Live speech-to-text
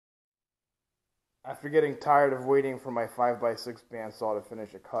After getting tired of waiting for my 5x6 bandsaw to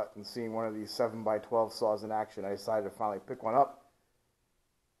finish a cut and seeing one of these 7x12 saws in action, I decided to finally pick one up.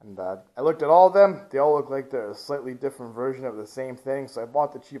 And I looked at all of them. They all look like they're a slightly different version of the same thing, so I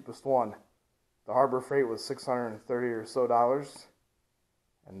bought the cheapest one. The Harbor Freight was $630 or so.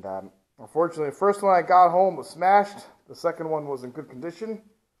 And unfortunately, the first one I got home was smashed. The second one was in good condition.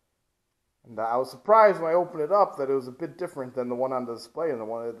 And I was surprised when I opened it up that it was a bit different than the one on display and the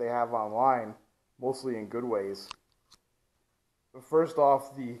one that they have online, mostly in good ways. But first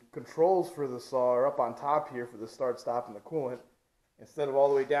off, the controls for the saw are up on top here for the start, stop, and the coolant, instead of all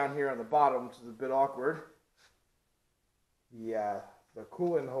the way down here on the bottom, which is a bit awkward. The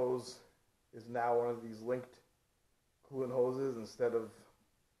coolant hose is now one of these linked coolant hoses instead of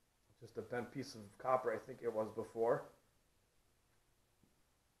just a bent piece of copper, I think it was before.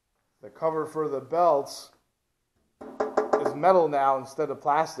 The cover for the belts is metal now instead of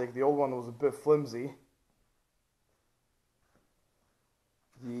plastic. The old one was a bit flimsy.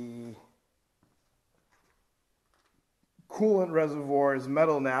 The coolant reservoir is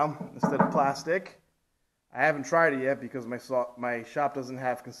metal now instead of plastic. I haven't tried it yet because my shop doesn't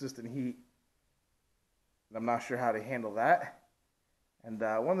have consistent heat. And I'm not sure how to handle that. And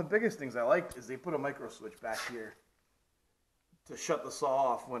one of the biggest things I like is they put a micro switch back here to shut the saw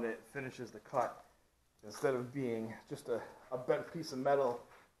off when it finishes the cut, instead of being just a bent piece of metal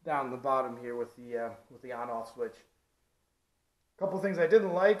down the bottom here with the on-off switch. A couple things I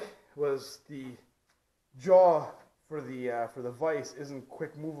didn't like was the jaw for the vise isn't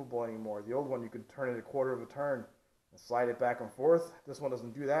quick movable anymore. The old one you could turn it a quarter of a turn and slide it back and forth. This one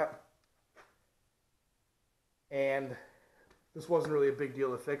doesn't do that. And this wasn't really a big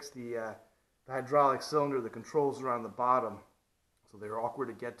deal to fix. The hydraulic cylinder, the controls are on the bottom, so they were awkward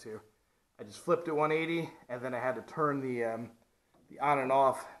to get to. I just flipped it 180, and then I had to turn the on and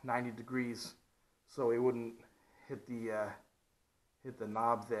off 90 degrees so it wouldn't hit the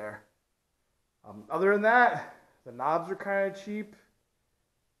knob there. Other than that, the knobs are kind of cheap,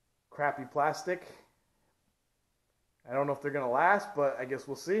 crappy plastic. I don't know if they're going to last, but I guess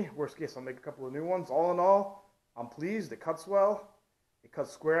we'll see. Worst case, I'll make a couple of new ones. All in all, I'm pleased. It cuts well. It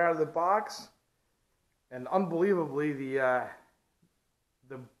cuts square out of the box. And unbelievably,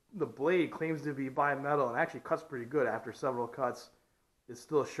 the blade claims to be bimetal and actually cuts pretty good after several cuts. It's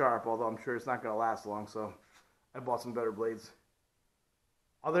still sharp, although I'm sure it's not going to last long, so I bought some better blades.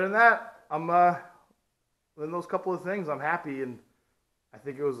 Other than that, in those couple of things, I'm happy, and I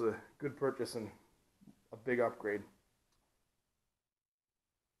think it was a good purchase and a big upgrade.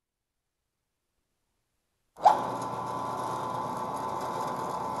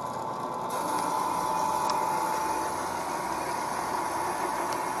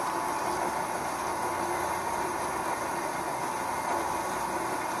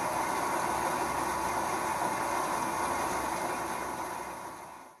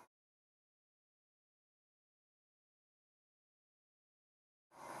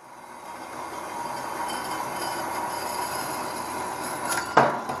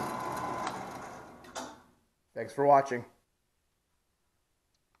 Thanks for watching.